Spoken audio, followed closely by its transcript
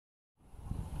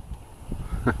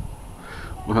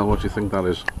Well, what do you think that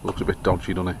is? Looks a bit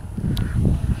dodgy, doesn't it?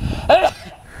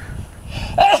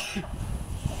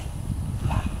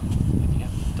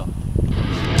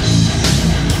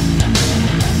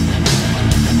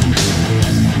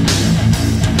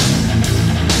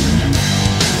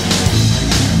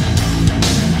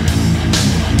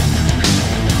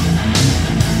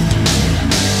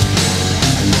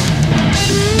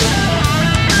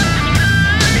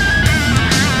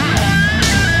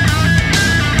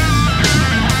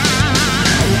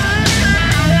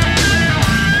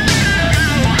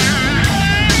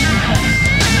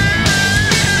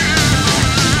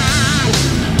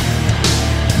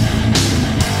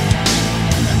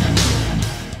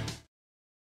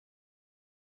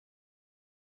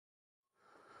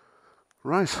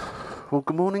 Right, well,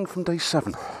 good morning from day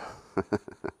 7.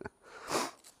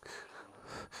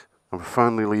 I'm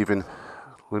finally leaving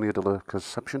Linea de la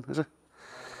Conception, is it?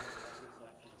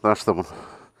 That's the one.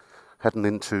 Heading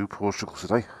into Portugal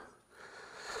today.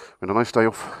 We had a nice day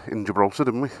off in Gibraltar,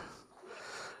 didn't we?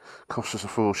 Cost us a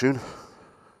fortune.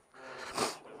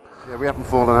 Yeah, we haven't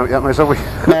fallen out yet, mate, have we?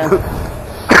 No.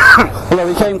 Although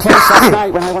we came close last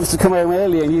night when I wanted to come home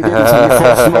early and you didn't, and you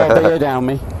forced some more beer down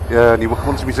me. Yeah, and you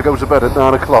wanted me to go to bed at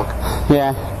 9 o'clock.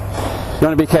 Yeah. You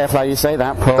want to be careful how you say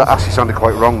that, Paul. That actually sounded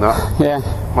quite wrong, that. Yeah.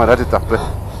 Might edit that bit.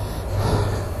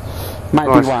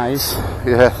 Might be wise.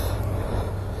 Yeah.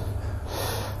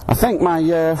 I think my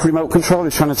remote control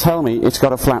is trying to tell me it's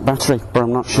got a flat battery, but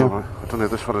I'm not sure. Right. I don't know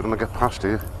if this fella's going to get past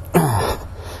here.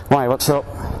 Why, what's up?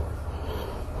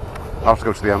 I'll have to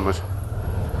go to the Embers.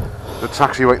 The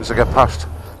taxi waiting to get past.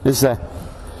 Is there?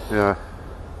 Yeah.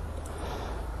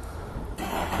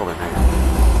 Pull in here.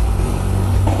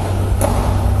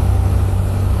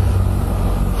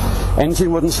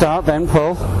 Engine wouldn't start then,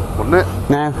 Paul. Wouldn't it?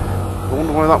 No. I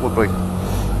wonder why that would be.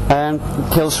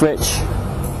 Kill switch.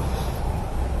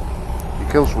 Your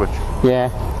kill switch? Yeah.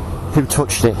 Who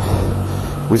touched it?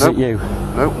 Was it you?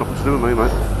 No, nothing to do with me,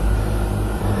 mate.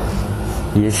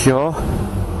 Are you sure?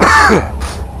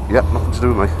 Yep, nothing to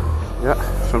do with me. Yeah,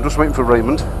 so I'm just waiting for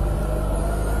Raymond.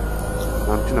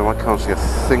 And, you know, I can't see a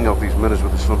thing of these mirrors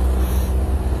with the sun.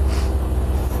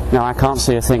 No, I can't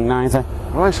see a thing neither.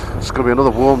 Right, it's going to be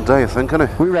another warm day, I think, isn't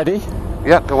it? We ready?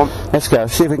 Yeah, go on. Let's go.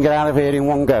 See if we can get out of here in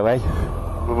one go, eh?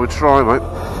 Well, we'll try, mate.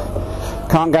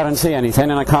 Can't guarantee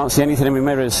anything, and I can't see anything in my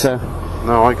mirrors, so...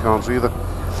 No, I can't either.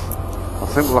 I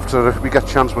think we'll have to, if we get a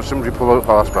chance when somebody pull out,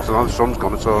 that's better. Now the sun's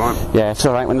gone, it's alright. Yeah, it's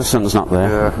alright when the sun's not there.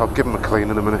 Yeah, I'll give him a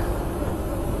clean in a minute.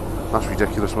 That's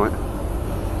ridiculous, mate.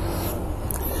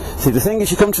 See, the thing is,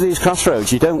 you come to these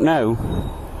crossroads, you don't know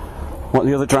what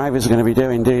the other drivers are going to be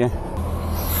doing, do you?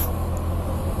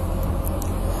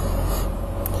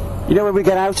 You know when we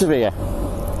get out of here?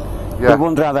 Yeah. We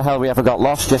wonder how the hell we ever got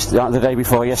lost just the day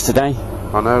before yesterday.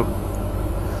 I know.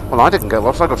 Well, I didn't get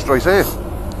lost, I got straight here.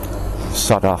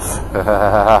 Sod off.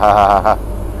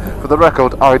 For the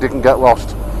record, I didn't get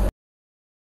lost.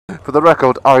 For the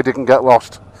record, I didn't get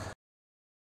lost.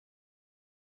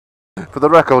 For the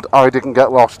record, I didn't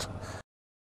get lost.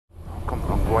 Come the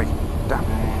wrong way. Damn.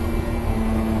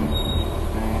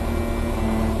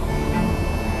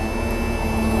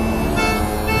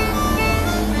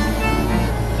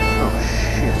 Oh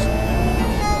shit.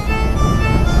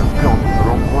 I've gone the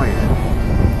wrong way.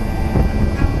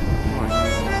 Right.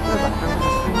 Where the hell is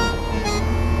this thing?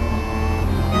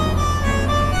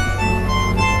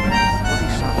 Bloody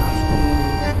sad.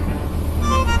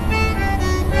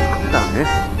 It's come down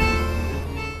here.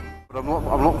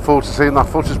 I'm looking forward to seeing that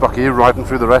footage back here riding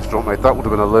through the restaurant, mate. That would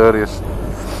have been hilarious.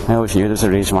 Oh, it's you. There's a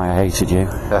reason why I hated you. Is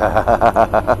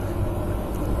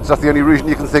that the only reason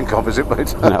you can think of, is it,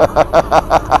 mate? No.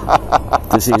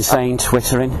 There's the insane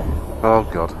twittering. Oh,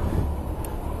 God.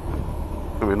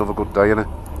 Gonna be another good day, innit?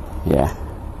 Yeah.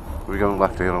 We're going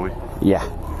left here, are we? Yeah.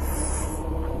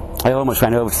 I almost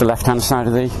went over to the left-hand side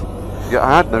of the... Yeah,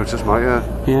 I had noticed, mate, yeah.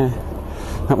 Yeah.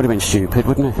 That would have been stupid,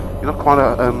 wouldn't it? You're not quite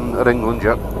at England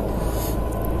yet.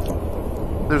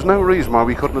 There's no reason why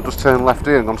we couldn't have just turned left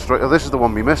here and gone straight... Oh, this is the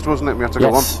one we missed, wasn't it? We had to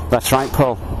go on. That's right,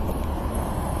 Paul.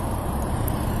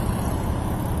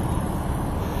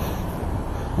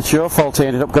 It's your fault he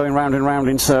ended up going round and round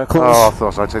in circles. Oh, I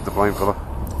thought I'd take the blame for that.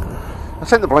 I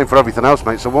take the blame for everything else,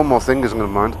 mate, so one more thing isn't going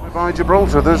to mind. Bye-bye,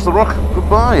 Gibraltar. There's the rock.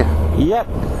 Goodbye. Yep.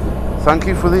 Thank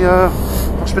you for the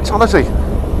hospitality.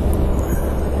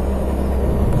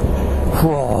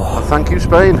 Whoa. Thank you,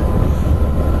 Spain.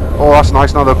 Oh, that's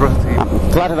nice. Now the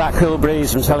I'm glad of that cool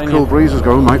breeze, I'm telling you. Cool breeze is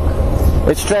going, mate.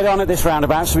 It's straight on at this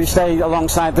roundabout, so we stay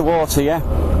alongside the water, yeah?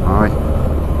 Aye.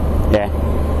 Yeah.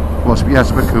 Well, it's a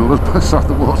bit cool beside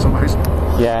the water, mate.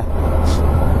 Yeah.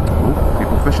 Oh,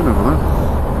 people fishing over there.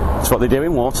 That's what they do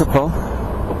in water, Paul.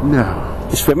 No.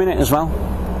 Just for a minute as well.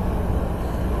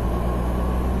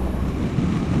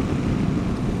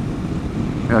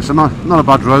 Yeah, it's not a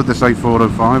bad road, this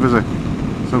A405, is it?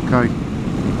 It's okay.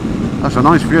 That's a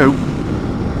nice view.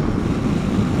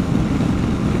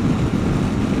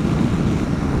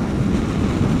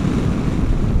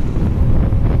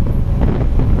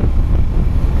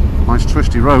 Nice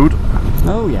twisty road.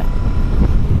 Oh yeah.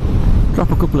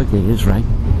 Drop a couple of gears, Ray.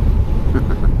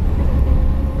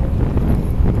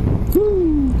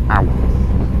 Ow.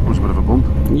 That was a bit of a bump.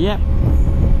 Yep.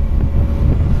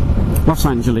 Los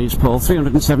Angeles, Paul,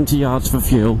 370 yards for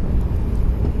fuel.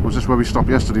 Was this where we stopped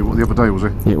yesterday, the other day, was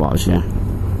it? It was, yeah.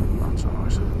 That's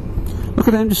alright. Look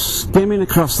at them just skimming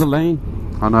across the lane.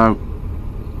 I know.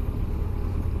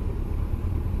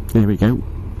 There we go.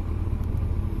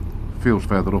 Feels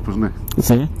further up, isn't it? It's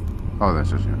here. Oh,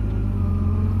 this is, yeah.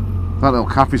 That little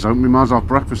cafe's open, we might as well have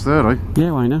breakfast there, eh?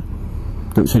 Yeah, why not?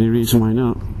 Don't see any reason why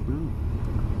not.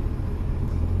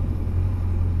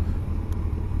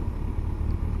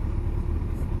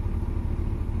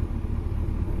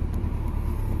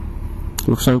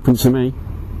 Looks open to me.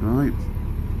 Right.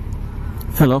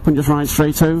 Fill up and just ride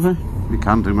straight over. We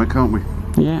can do, mate, can't we?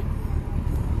 Yeah.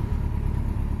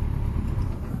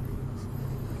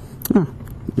 Oh,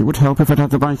 it would help if I'd had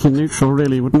the bike in neutral,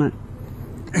 really, wouldn't it?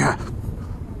 Yeah.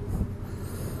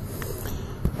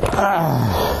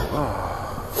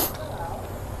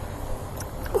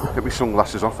 Get my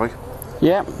sunglasses off, eh?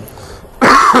 Yeah.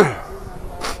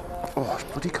 Oh, it's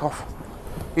bloody cough.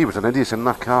 He was an idiot in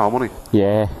that car, wasn't he?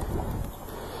 Yeah.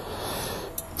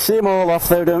 See them all off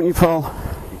though, don't you, Paul?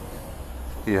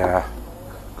 Yeah.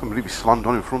 Couldn't believe he slammed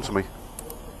on in front of me.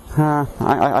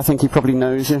 I think he probably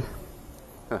knows you.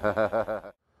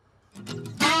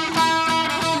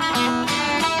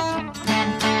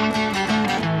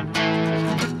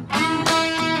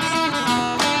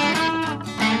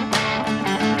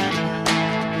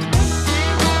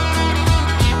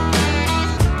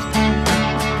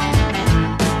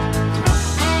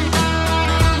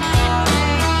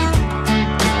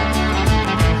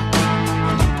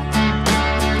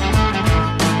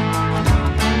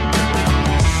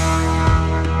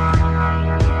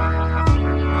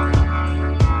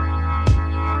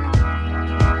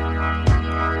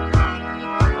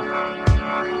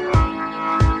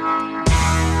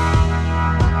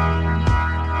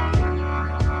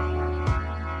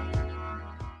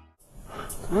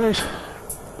 Right,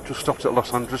 just stopped at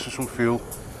Los Angeles for some fuel,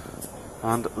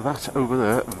 and that over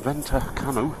there, Venta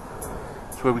Cano,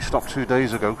 is where we stopped 2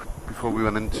 days ago before we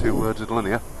went into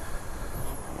Didlinia,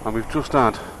 and we've just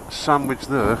had a sandwich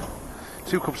there,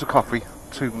 2 cups of coffee,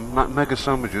 2 mega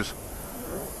sandwiches,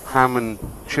 ham and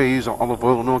cheese, olive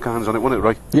oil and all kinds on it, wasn't it,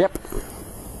 Ray? Yep.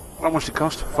 How much did it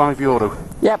cost? €5.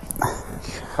 Yep.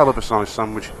 Hell of a size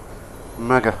sandwich.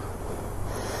 Mega.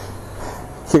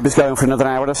 Keep us going for another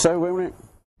hour or so, won't it?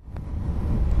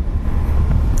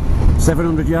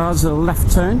 700 yards, a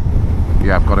left turn.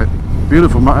 Yeah, I've got it.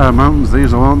 Beautiful mountains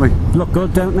these, aren't they? Look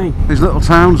good, don't they? These little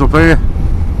towns up here.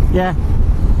 Yeah.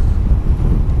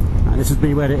 And this would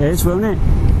be where it is, won't it?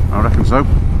 I reckon so.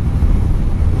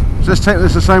 Does this take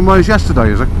this the same way as yesterday,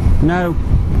 is it? No.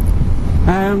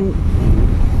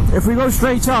 If we go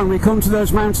straight on, we come to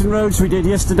those mountain roads we did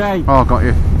yesterday. Oh, got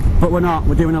you. But we're not.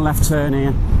 We're doing a left turn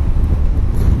here,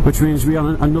 which means we're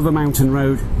on another mountain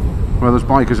road. Where those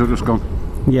bikers have just gone.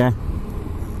 Yeah.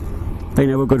 They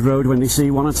know a good road when they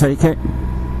see one and take it.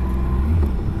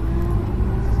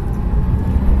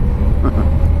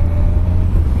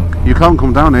 You can't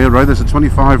come down here, right? There's a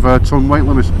 25 ton weight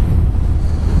limit.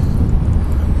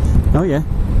 Oh yeah.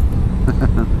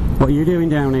 What are you doing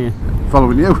down here?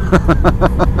 Following you.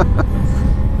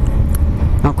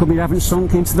 How come you haven't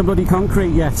sunk into the bloody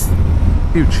concrete yet?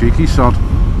 You cheeky sod.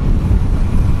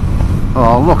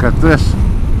 Oh, look at this.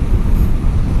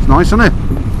 It's nice, isn't it?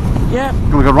 Yeah.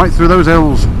 Gonna go right through those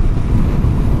hills.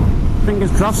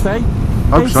 Fingers crossed, eh?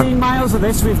 Hope 18 so. miles of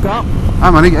this we've got.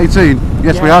 How many? 18?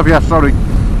 Yes, Yeah. we have, yes, sorry.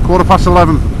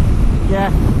 11:15.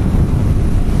 Yeah.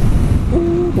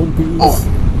 Ooh, bumpies.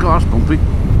 Oh, gosh, bumpy.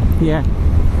 Yeah.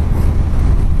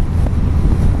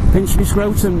 Pinch me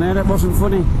scrotum there, that wasn't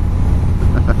funny.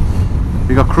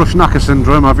 You got crushed knacker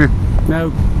syndrome, have you?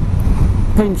 No.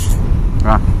 Pinched.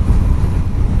 Ah,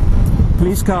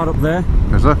 Police car up there.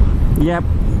 is there? Yep.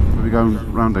 Are we going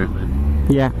round here?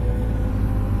 Yeah.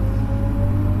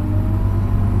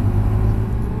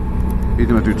 He's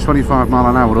going to do 25 mile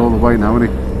an hour all the way now, isn't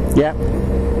he? Yep.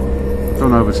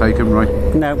 Don't overtake him, right?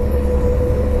 No.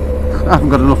 I haven't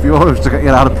got enough euros to get you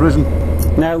out of prison.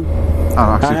 No.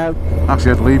 Oh, I know.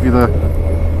 actually, I'd leave you there.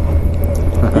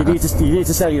 You need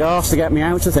to sell your arse to get me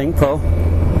out, I think, Paul.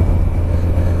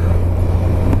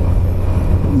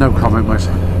 No comment, mate.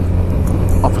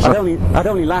 Officer. I'd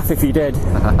only laugh if you did.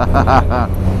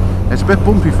 It's a bit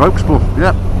bumpy, folks, but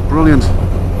yeah, brilliant.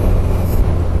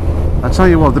 I tell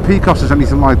you what, the Picos is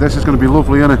anything like this, it's going to be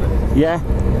lovely, isn't it? Yeah.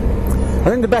 I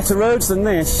think they're better roads than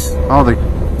this. Are they?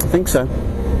 I think so.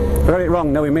 If I got it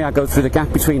wrong, knowing me, I'd go through the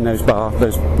gap between those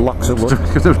blocks of wood.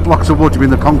 Because those blocks of wood, you mean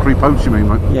the concrete posts, you mean,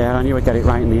 mate? Yeah, I knew I'd get it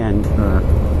right in the end.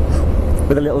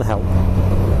 With a little help.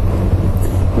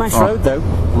 Nice road, though.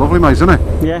 Lovely, mate, isn't it?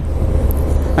 Yeah.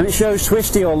 And it shows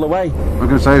twisty all the way. I'm going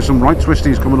to say there's some right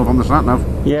twisties coming up on the sat nav.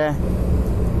 Yeah.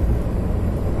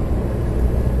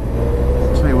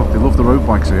 Tell you what, they love the road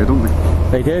bikes here, don't they?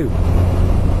 They do.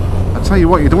 I tell you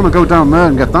what, you don't want to go down there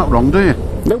and get that wrong, do you?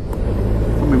 Nope.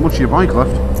 I mean, much of your bike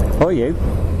left. Or you.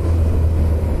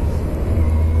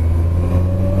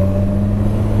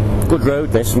 Good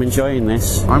road, this. I'm enjoying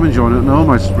this. I'm enjoying it now,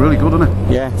 mate. It's really good, isn't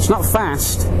it? Yeah. It's not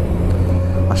fast.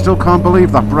 I still can't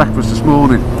believe that breakfast this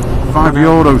morning.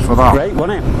 €5 for that. Great,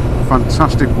 wasn't it?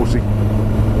 Fantastic pussy.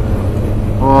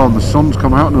 Oh, and the sun's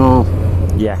come out and all.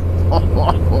 Yeah. What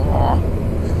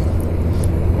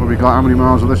have we got? How many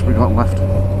miles of this we got left?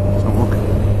 Let's have a look.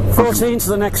 14 to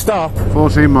the next stop.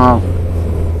 14 mile.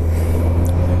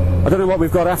 I don't know what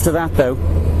we've got after that, though.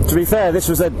 To be fair, this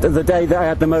was the day that I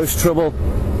had the most trouble.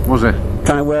 Was it?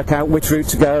 Trying to work out which route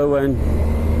to go and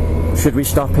should we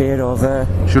stop here or there.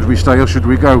 Should we stay or should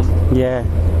we go? Yeah.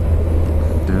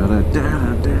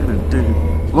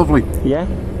 Lovely. Yeah.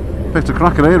 Picked a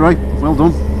cracker here, right? Well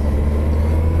done.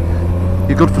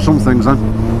 You're good for some things, then.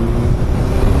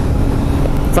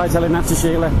 Try telling that to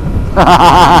Sheila.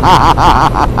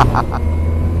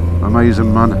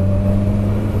 Amazing, man.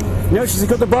 You know, she's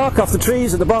got the bark off the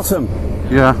trees at the bottom.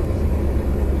 Yeah.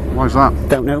 Why's that?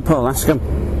 Don't know, Paul. Ask him.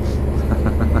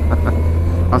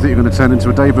 I think you're going to turn into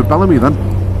a David Bellamy, then.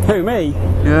 Who, me?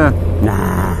 Yeah.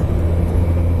 Nah.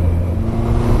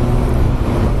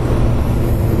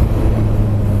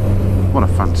 What a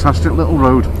fantastic little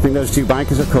road. I think those two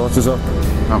bikers have caught us up.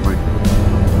 Have we?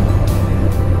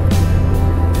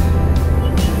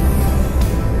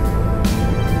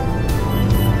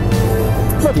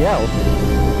 Bloody hell.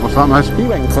 What's that, mate? He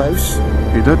went close.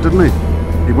 He did, didn't he?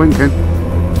 He winking.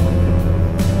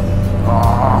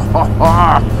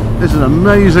 Oh, this is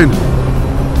amazing.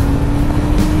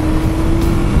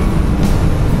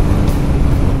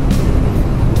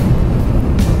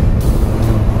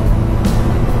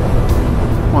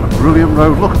 What a brilliant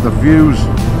road. Look at the views.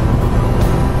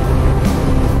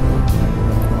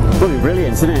 Bloody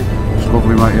brilliant, isn't it? It's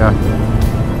lovely, mate, yeah.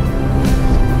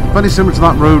 Very similar to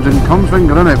that road in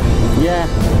Kongsvinger, isn't it? Yeah.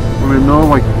 We're in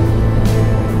Norway.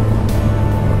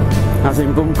 As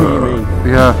in bumpy, you mean?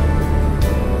 Yeah.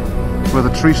 Where the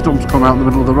tree stumps come out in the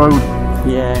middle of the road.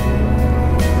 Yeah.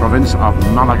 Province of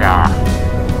Malaga.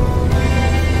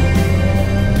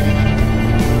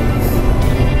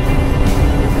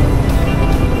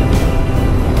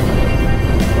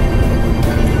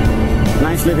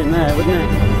 Nice living there, wouldn't it?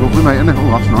 Lovely, mate, isn't it? Oh,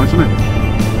 that's nice, isn't it?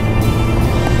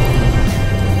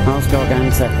 How's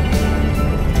Garganta?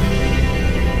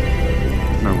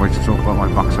 No way to talk about my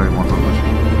backside one, isn't it?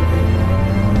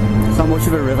 It's not much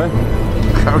of a river.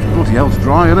 Bloody hell's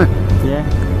dry, isn't it? Yeah.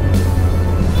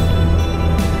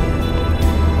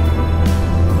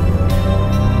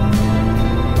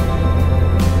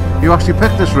 You actually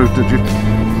picked this route, did you?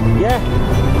 Yeah.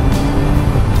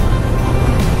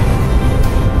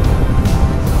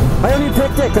 I only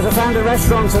picked it because I found a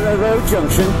restaurant at a road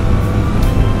junction.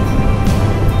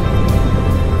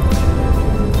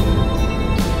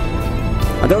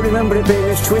 I don't remember it being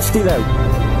this twisty though.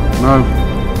 No.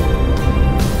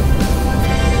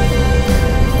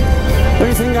 The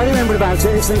only thing I remember about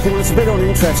it is thinking, well, it's a bit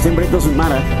uninteresting, but it doesn't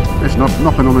matter. It's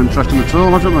nothing uninteresting at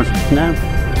all, has it, mate? No.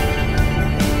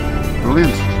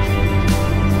 Brilliant.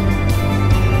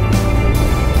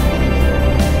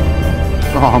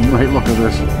 Oh, mate, look at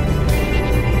this.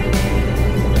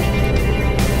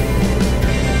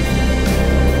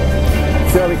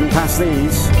 Sure we can pass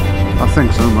these. I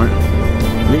think so, mate.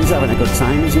 Lee's having a good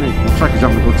time, isn't he? Looks like he's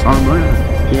having a good time,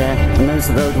 right? Yeah, and knows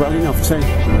the road well enough too.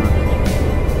 Yeah.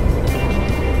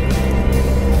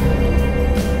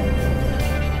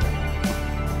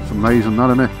 It's amazing, that,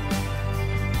 isn't it?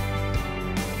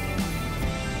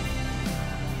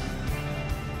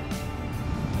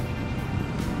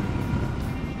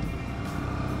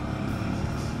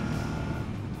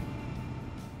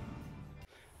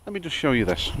 Let me just show you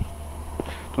this. I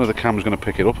don't know if the camera's going to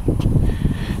pick it up.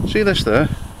 See this there?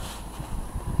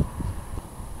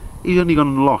 He's only gone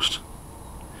and lost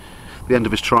the end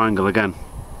of his triangle again.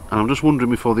 And I'm just wondering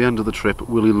before the end of the trip,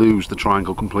 will he lose the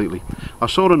triangle completely? I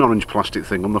saw an orange plastic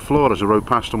thing on the floor as I rode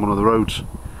past on one of the roads,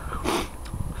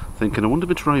 thinking, I wonder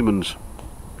if it's Raymond's.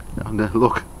 And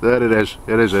look, there it is.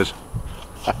 It is his.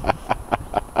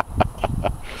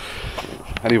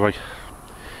 Anyway,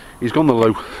 he's gone the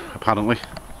loo, apparently.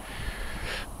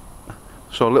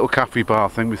 So a little cafe bar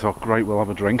thing, we thought, great, we'll have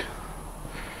a drink.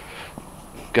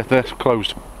 Get there, it's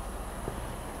closed.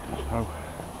 So,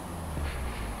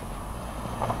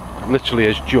 literally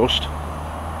is just.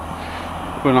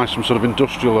 We're nice, some sort of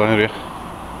industrial area.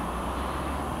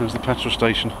 There's the petrol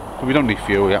station, but we don't need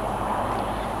fuel yet.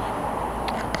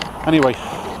 Anyway,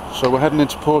 so we're heading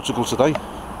into Portugal today.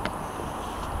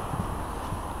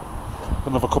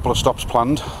 Gonna have a couple of stops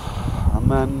planned, and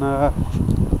then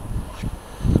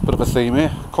bit of a theme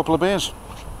here, a couple of beers.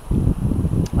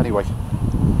 Anyway,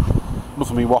 enough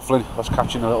of me waffling, let's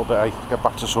catch in a little bit, eh? Get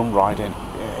back to some riding.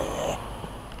 Yeah.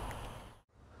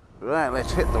 Right,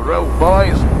 let's hit the road,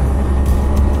 boys.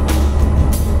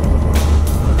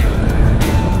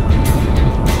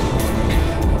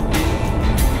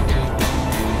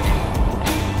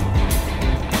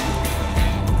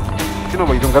 You know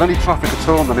what, you don't get any traffic at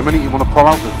all, and then the minute you want to pull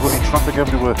out, there's bloody traffic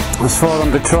everywhere. There's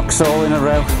 400 trucks all in a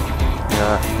row.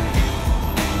 Yeah.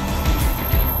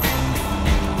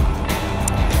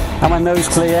 And my nose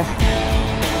clear.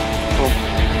 Cool.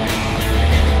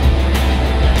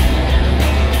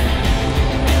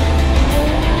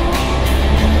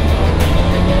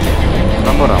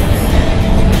 Remember now.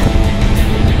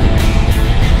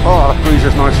 Oh, that breeze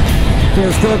is nice.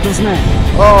 Feels good, doesn't it?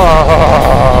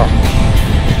 Oh.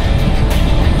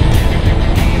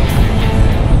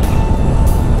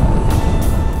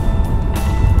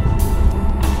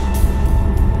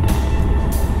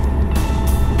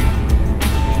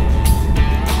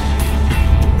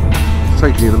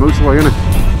 Taking you the motorway, isn't it?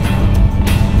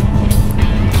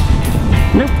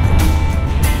 Nope.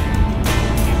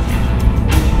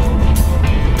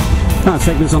 Can't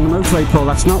take us on the motorway, Paul.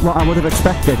 That's not what I would have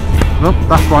expected. Well,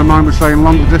 that's why mine was saying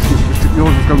longer distance, because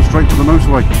yours was going straight to the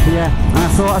motorway. Yeah, and I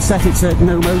thought I set it to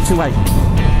no motorway.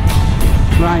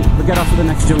 Right, we'll get off at the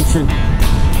next junction.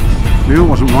 Neil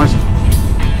wasn't right.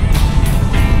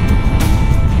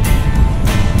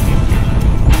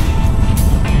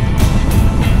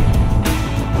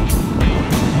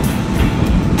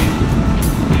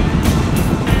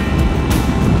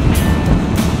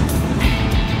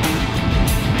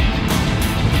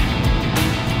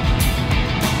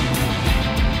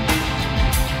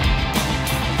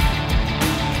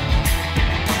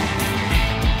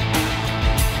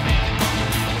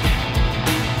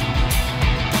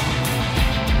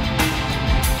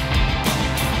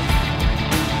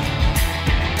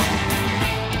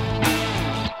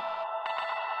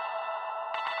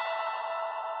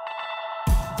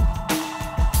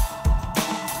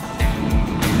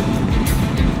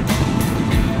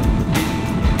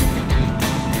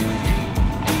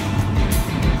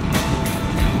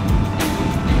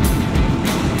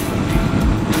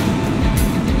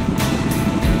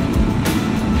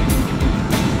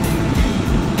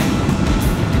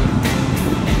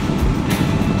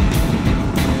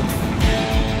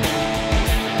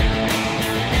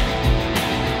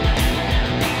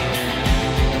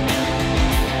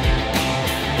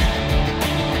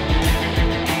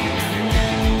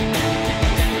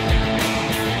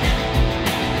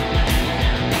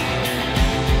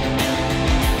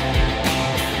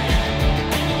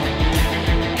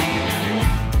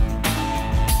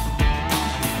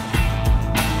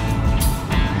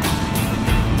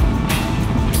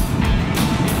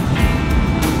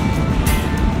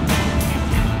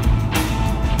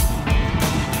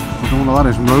 Well, that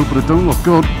isn't road, but it don't look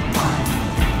good.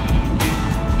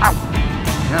 Ow!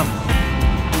 Yeah.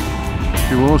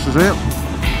 Few horses here.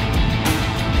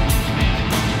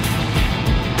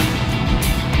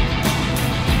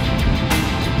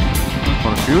 There's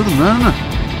quite a few of them there, isn't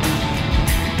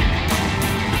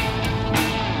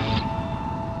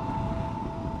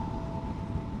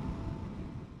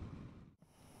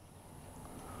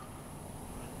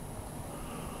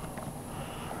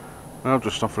there? I'll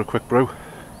just stop for a quick brew.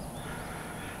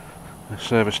 A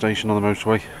service station on the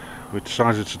motorway. We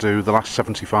decided to do the last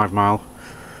 75 mile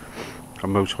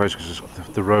on motorways because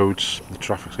the roads, the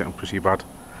traffic's getting pretty bad.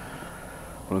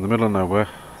 But in the middle of nowhere,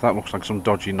 that looks like some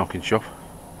dodgy knocking shop.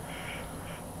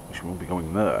 Which we won't be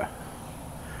going there.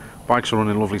 Bikes are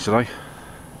running lovely today.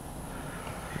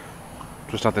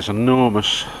 Just had this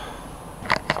enormous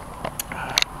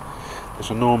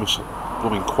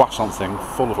blooming croissant thing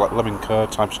full of like lemon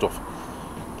curd type stuff.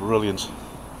 Brilliant.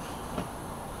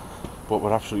 But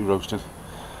we're absolutely roasting.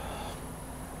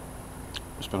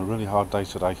 It's been a really hard day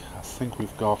today. I think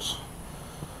we've got,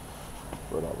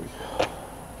 where are we?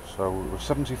 So we're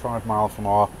 75 miles from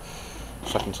our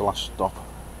second to last stop,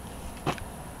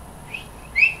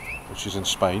 which is in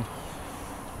Spain,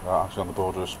 actually on the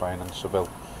border of Spain and Seville.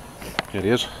 Here he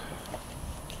is.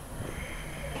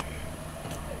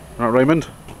 Right, Raymond?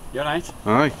 You alright?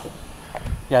 Aye.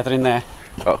 Yeah, they're in there.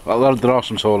 Oh, there are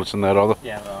some toilets in there, are there?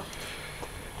 Yeah, there are.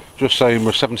 Just saying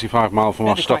we're 75 miles from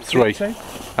our stop 3. Hey?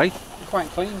 They're Quite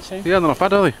clean too. Yeah, they're not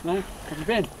bad, are they? No. Have you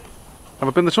been? Have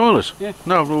I been to the toilets? Yeah.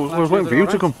 No, we're waiting for you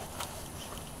to come.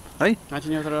 Hey? How do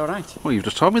you know they're alright? Well, you've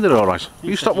just told me they're alright.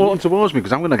 You stop walking towards me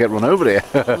because I'm going to get run over here.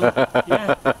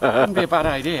 Yeah, wouldn't be a bad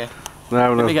idea.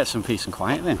 No. Let me get some peace and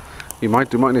quiet then. You might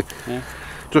do, mightn't you? Yeah.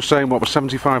 Just saying, what, we're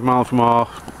 75 miles from our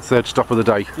third stop of the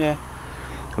day. Yeah.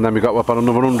 And then we got about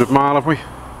another 100 mile, have we?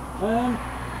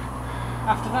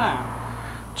 After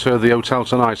that, To the hotel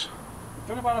tonight. we've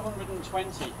done about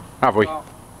 120. Have we?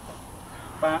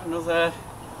 About another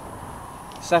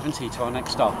 70 to our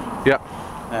next stop. Yeah.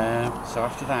 So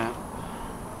after that,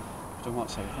 we've done what,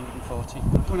 say, 140?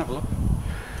 Go and have a look.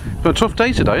 It's been a tough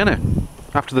day today, isn't it?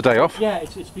 After the day off. Yeah,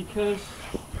 it's because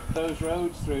those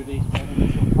roads through the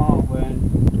initial part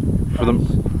weren't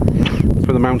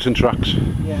For the mountain tracks.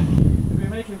 Yeah, we've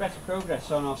been making better progress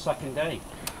on our second day.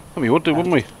 Well, we would do,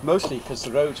 wouldn't we? Mostly because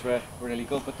the roads were really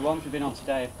good, but the ones we've been on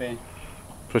today have been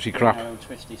Pretty crap. narrow and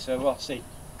twisty. So what's see?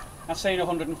 That's saying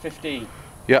 115.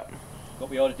 Yeah. But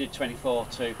we already did 24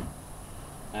 to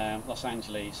Los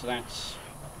Angeles, so that's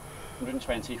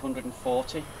 120,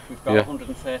 140. We've got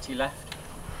 130 left.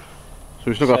 So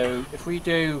we've still got. So if we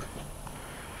do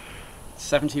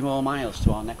 70 more miles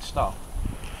to our next stop,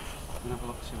 we'll have a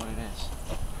look and see what it is.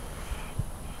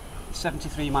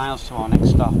 73 miles to our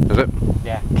next stop. Is it?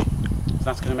 Yeah. So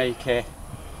that's going to make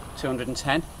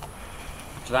 210.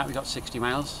 After that we got 60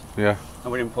 miles. Yeah.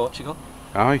 And we're in Portugal.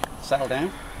 Aye. Settle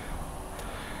down.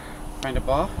 Find a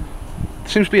bar.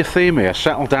 Seems to be a theme here.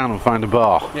 Settle down and find a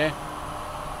bar. Yeah.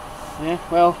 Yeah,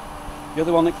 well, you're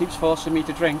the one that keeps forcing me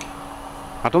to drink.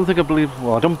 I don't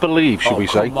believe, should we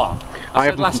say. Come on. I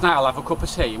said last night I'll have a cup of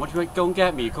tea. What do you go and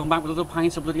get me? You come back with a little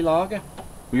pint of bloody lager.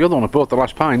 You're the one who bought the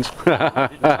last pints.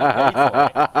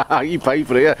 You paid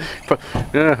for it, yeah.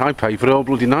 Yeah, I paid for it all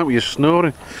bloody night with you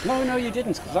snoring. No, you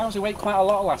didn't, because I was awake quite a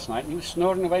lot last night and you were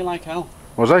snoring away like hell.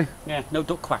 Was I? Yeah, no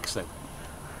duck quacks though.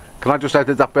 Can I just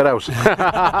edit that bit out?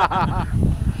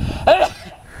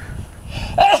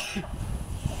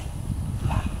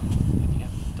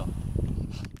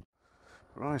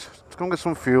 Right, let's go and get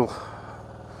some fuel.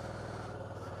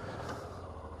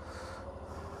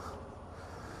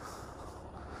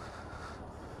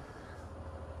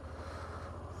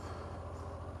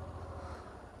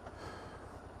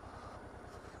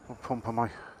 What pump am I?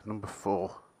 Number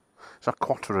 4. Is that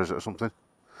Ctra, is it, or something?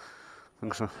 I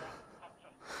think so.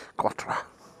 Ctra.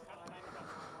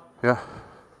 Yeah.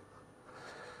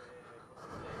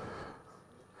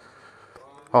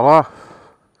 Hola.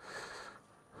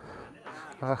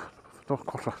 No,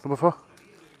 Ctra. Number 4.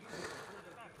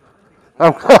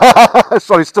 Oh,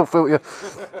 sorry, still feel you.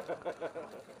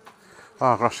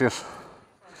 Ah, gracias.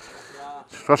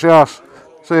 Gracias.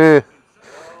 See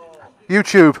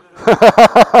YouTube.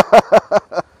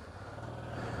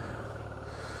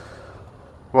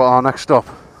 What, our next stop?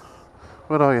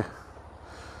 Where are you?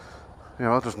 Yeah,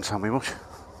 well, that doesn't tell me much.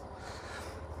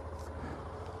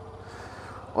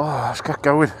 Oh, let's get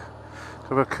going.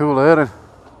 It's a bit cool air in.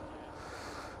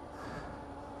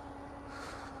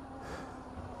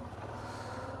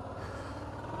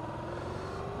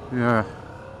 Yeah.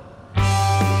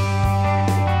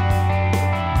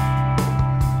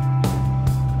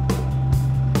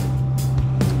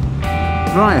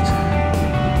 Right.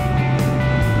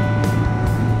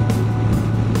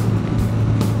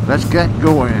 Let's get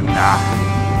going now.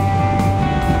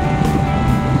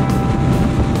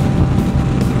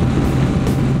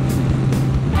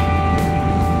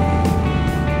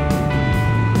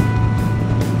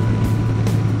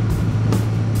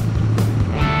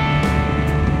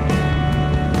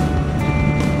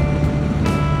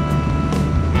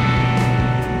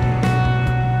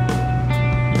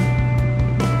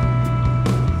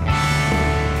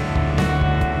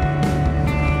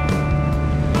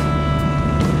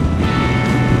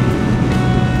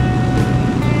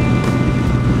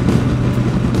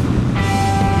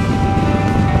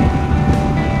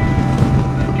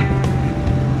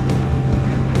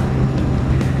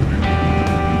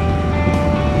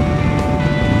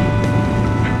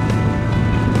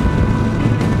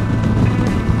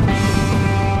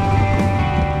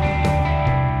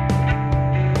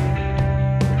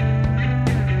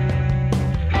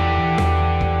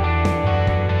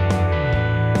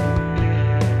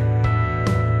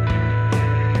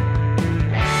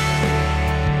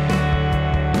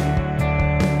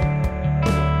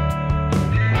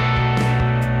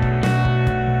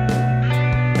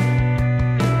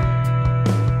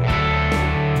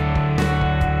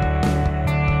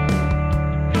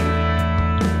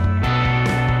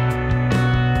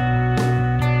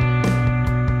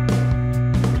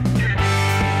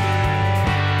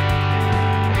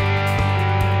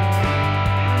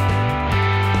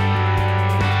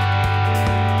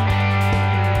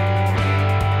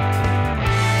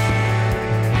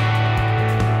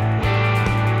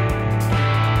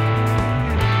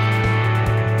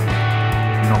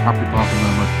 happy parking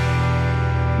there, mate.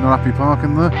 Not happy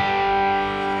parking there.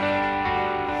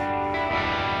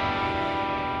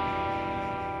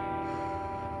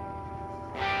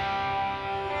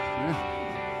 Yeah.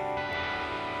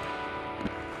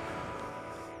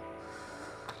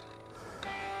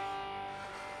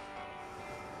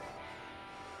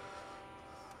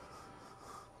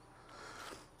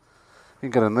 You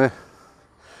can get in there.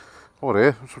 Or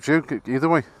here, it's up to you, either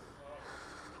way.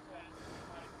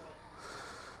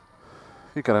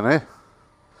 You get in here.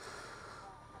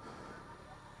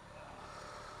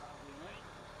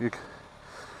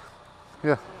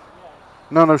 Yeah.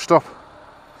 No, stop.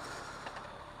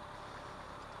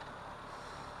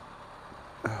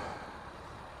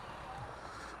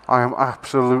 I am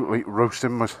absolutely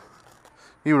roasting, mate.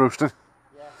 You roasting?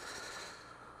 Yeah.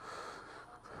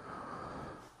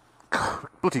 God,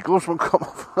 bloody gloves won't come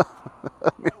off.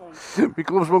 My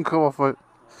gloves won't come off, mate.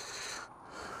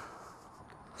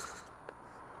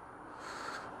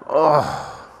 Oh.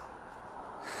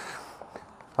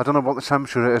 I don't know what the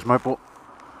temperature it is, mate, but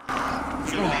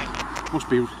must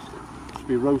be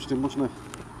roasting, mustn't it?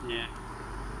 Yeah.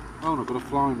 Oh no, I've got a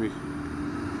fly me.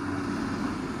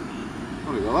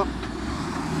 Sorry about that.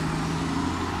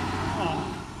 Oh.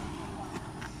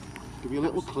 Give you a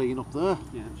little clean up there.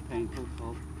 Yeah, it's painful,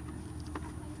 Paul.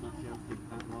 Not joking,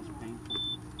 that was painful.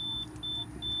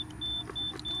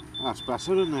 That's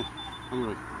better, isn't it?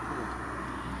 Anyway.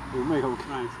 Oh, me,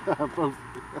 okay. Both.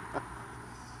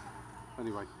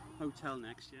 Anyway. Hotel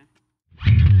next, yeah?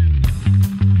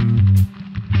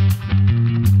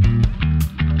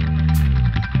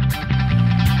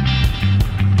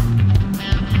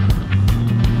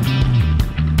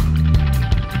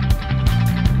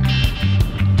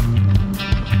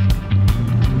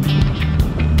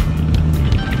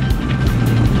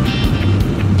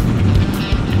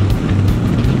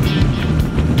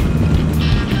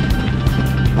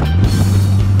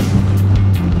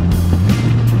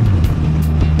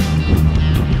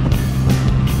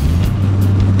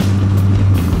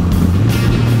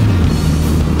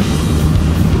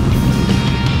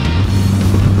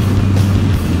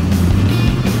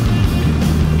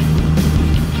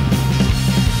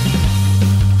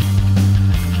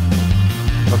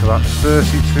 About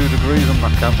 32 degrees on my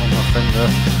camp on my thing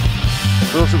there.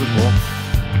 Thought it was warm.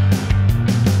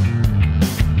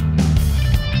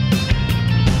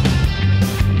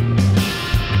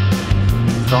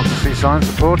 Starting to see signs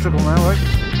of Portugal now, right?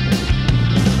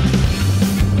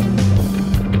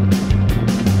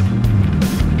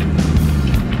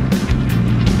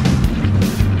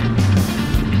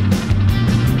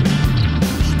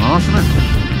 Smart, isn't it?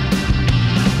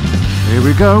 Here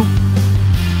we go.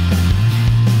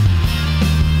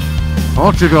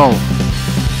 Portugal.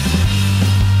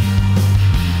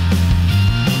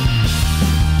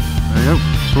 There you go,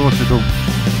 Portugal.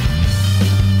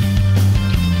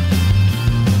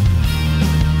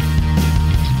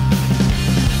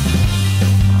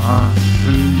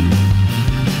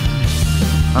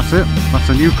 That's it. That's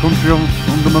a new country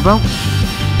under my belt.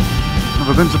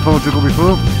 Never been to Portugal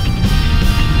before.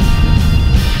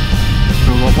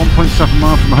 So what, 1.7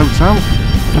 miles from the hotel.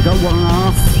 I've got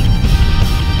 1.5.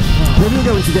 Maybe we'll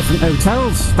go into different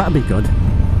hotels, that'd be good.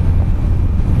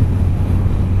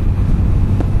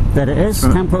 There it is,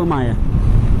 Campo Maior.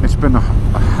 It's been a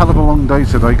hell of a long day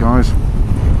today, guys.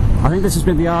 I think this has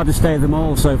been the hardest day of them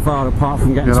all so far, apart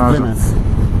from getting to Plymouth.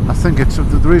 I think it's the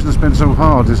reason it's been so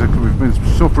hard is that we've been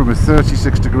suffering with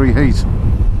 36-degree heat.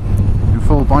 In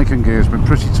full biking gear, it's been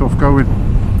pretty tough going.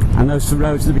 And those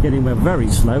roads at the beginning were very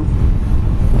slow.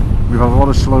 We've had a lot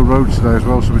of slow roads today as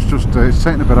well, so it's just it's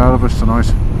taking a bit out of us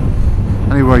tonight.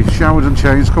 Anyway, showered and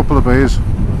changed, couple of beers,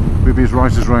 we'll be as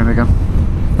right as rain again.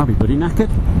 I'll be bloody knackered.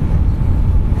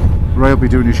 Ray will be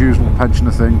doing his usual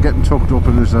pensioner thing, getting tucked up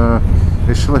in his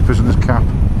slippers and his cap,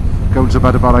 going to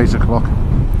bed about 8 o'clock.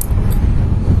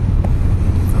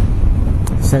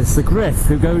 Says the Griff,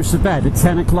 who goes to bed at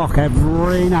 10 o'clock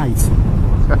every night.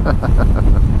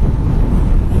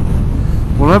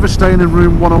 Well, whoever staying in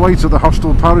room 108 at the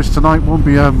Hostel Paris tonight won't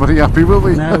be very happy, will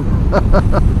they? No.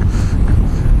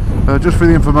 Just for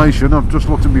the information, I've just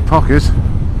looked in my pocket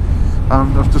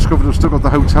and I've discovered I've still got the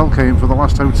hotel key in for the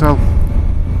last hotel.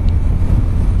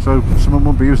 So someone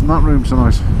won't be using that room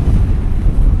tonight.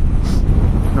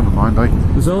 Never mind, eh?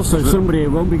 There's also somebody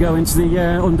who won't be going to the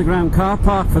underground car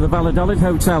park for the Valladolid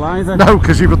Hotel either. No,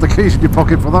 because you've got the keys in your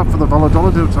pocket for that, for the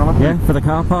Valladolid Hotel, haven't you? Yeah, for the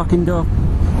car parking door.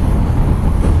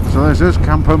 So this is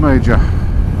Campo Major.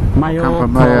 Maior. Campo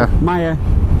Maior. Maior.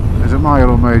 Is it Maior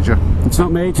or Major? It's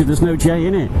not Major, there's no J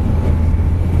in it.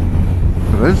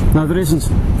 There is? No, there isn't.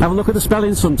 Have a look at the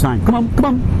spelling sometime. Come on, come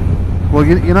on. Well,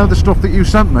 you know the stuff that you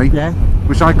sent me? Yeah.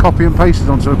 Which I copy and pasted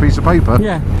onto a piece of paper?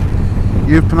 Yeah.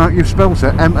 You've spelt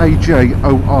it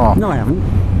M-A-J-O-R. No, I haven't.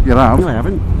 You have? No, I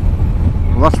haven't.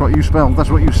 Well, that's what you spelled. That's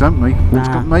what you sent me. Nah. It's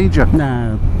got major.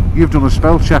 No. You've done a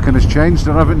spell check and it's changed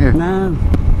it, haven't you? No.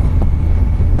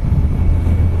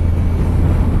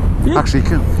 Actually,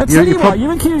 I tell you what,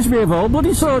 you accuse me of all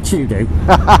bloody sorts, you do. Do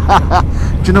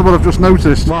you know what I've just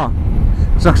noticed? What?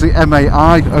 It's actually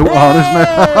M-A-I-O-R, isn't it?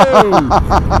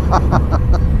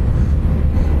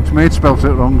 It's me, it spelt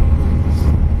it wrong.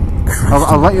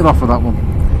 I'll let you off for that one.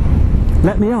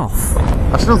 Let me off?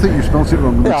 I still think you spelt it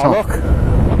wrong on the top. Look.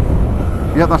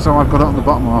 Yeah, that's how I've got it on the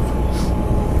bottom half.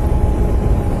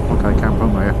 Okay, Campo,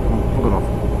 Maior. Pull it off.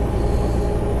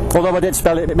 Although I did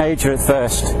spell it major at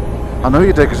first. I know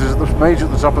you did, because there's major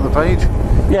at the top of the page.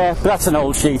 Yeah, but that's an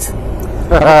old sheet.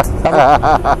 I've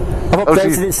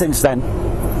updated it since then.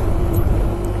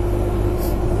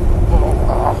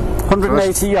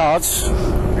 180 yards.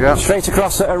 Yeah. Straight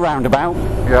across at a roundabout.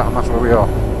 Yeah, and that's where we are.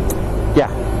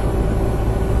 Yeah.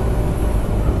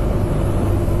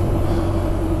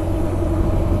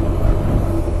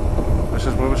 This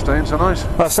is where we're staying tonight.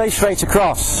 Well, I say straight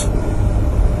across.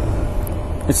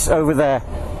 It's over there.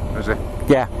 Is it?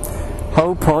 Yeah.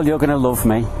 Oh, Paul, you're going to love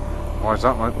me. Why is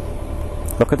that, mate?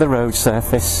 Look at the road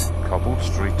surface. Cobbled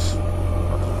streets.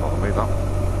 That doesn't bother me, that.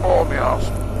 Oh, my arse.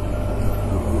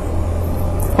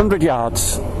 100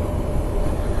 yards.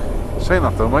 Saying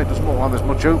that though, mate, doesn't look like there's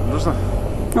much open, does there?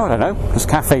 No, I don't know. There's a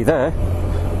cafe there.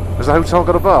 Has the hotel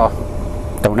got a bar?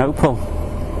 Don't know, Paul.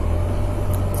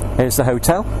 Here's the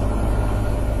hotel.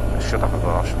 It should have a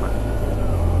bar, shouldn't it?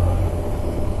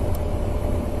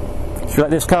 Should we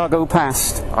let this car go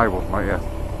past? I would, mate, yeah.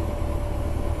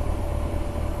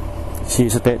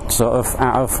 She's a bit sort of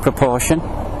out of proportion.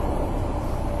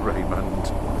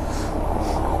 Raymond.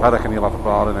 I reckon you'll have a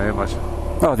bar in here, mate.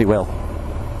 Oh, they will.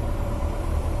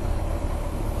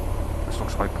 This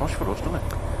looks quite posh for us, doesn't it?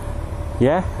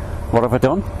 Yeah? What have I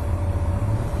done?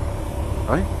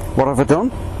 Eh? What have I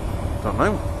done? Don't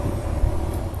know.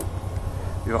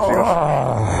 You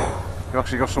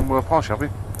actually got somewhere posh, have you?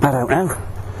 I don't know.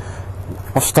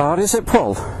 What star is it,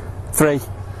 Paul? 3.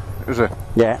 Is it?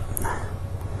 Yeah.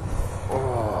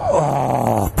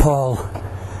 Oh, Paul.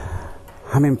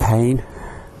 I'm in pain.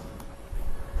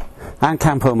 And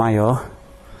Campo Maior.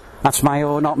 That's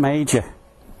Maior, not Major.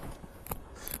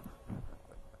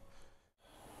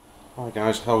 Hi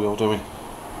guys, how are you all doing?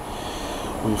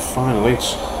 We finally,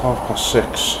 it's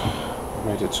 6:30,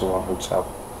 made it to our hotel.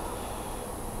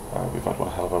 We've had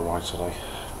one hell of a ride today.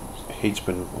 The heat's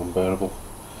been unbearable.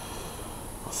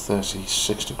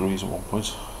 36 degrees at one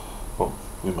point, but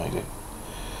we made it.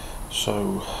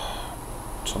 So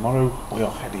tomorrow we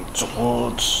are heading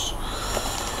towards,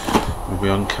 we'll be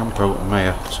on Campo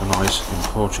Maior tonight in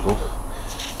Portugal,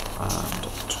 and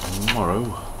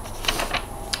tomorrow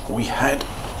we head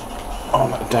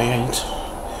on day 8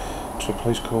 to a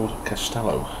place called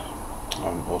Castelo,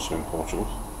 also in Portugal.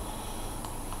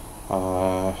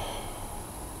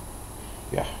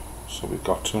 Yeah, so we've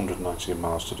got 290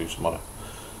 miles to do tomorrow,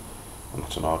 and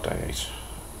that's on our day 8.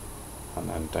 And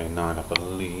then day 9, I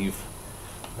believe,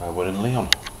 we're in Leon.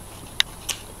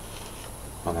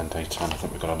 And then day 10, I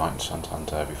think we've got a night in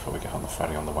Santander before we get on the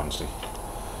ferry on the Wednesday.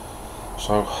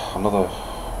 So, another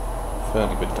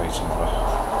fairly big day tomorrow.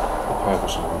 The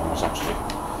purpose of it was actually,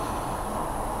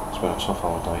 it's been a tough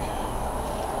holiday.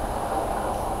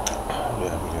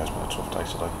 Yeah, it really has been a tough day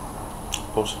today.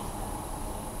 But,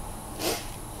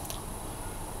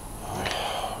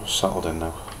 we're settled in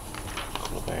now. A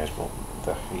couple of days, but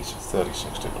the heat of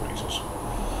 36 degrees or so.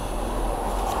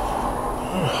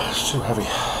 It's too heavy.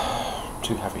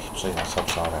 Too heavy. See, that's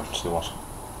upside down. See what?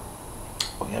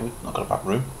 But yeah, we've not got a back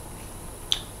room.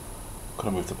 Could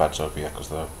have moved the beds over here because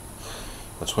they're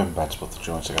twin beds, but they're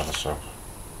joined together, so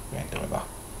we ain't doing that.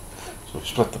 So we've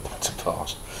split the beds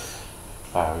apart.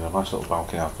 We've got a nice little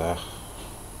balcony out there.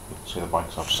 You can see the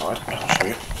bikes outside. I'll show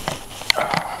you.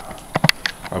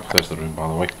 Oh, there's the room, by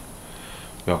the way.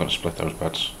 We are going to split those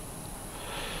beds.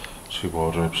 2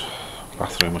 wardrobes,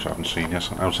 bathroom which I haven't seen yet,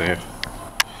 and out here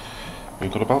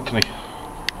we've got a balcony.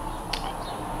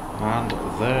 And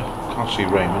there, can't see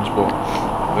Raymond's, but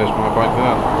there's my bike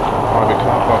there. Private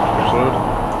car park across the road.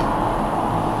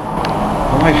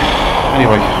 Right,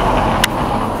 anyway,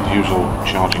 the usual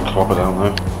charging clobber down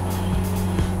there.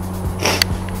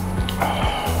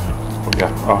 But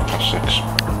yeah, 6:30.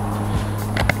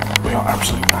 We are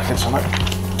absolutely knackered tonight.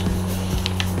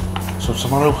 So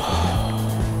tomorrow,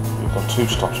 we've got 2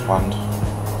 stops planned.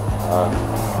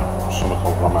 Somewhere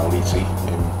called Ramalhete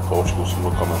in Portugal,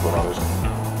 somewhere called Guerra,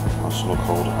 and somewhere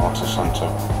called Alta Santo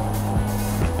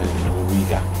in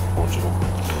Riga, Portugal.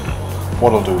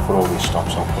 What I'll do for all these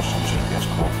stops, I'll put some GPS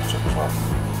coordinates up as well.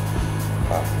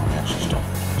 When we actually stop.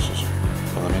 This is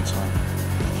for the meantime.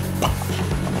 I'm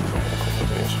going to go with a couple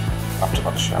of beers. After I've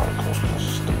had a shower, of course, because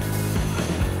it's stinking.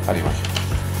 Anyway,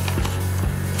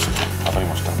 I've very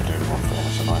much time to do one film,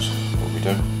 it's a nice what we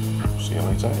do. See you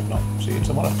later, if not, see you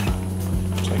tomorrow.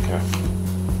 Take care.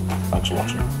 Thanks for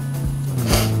watching.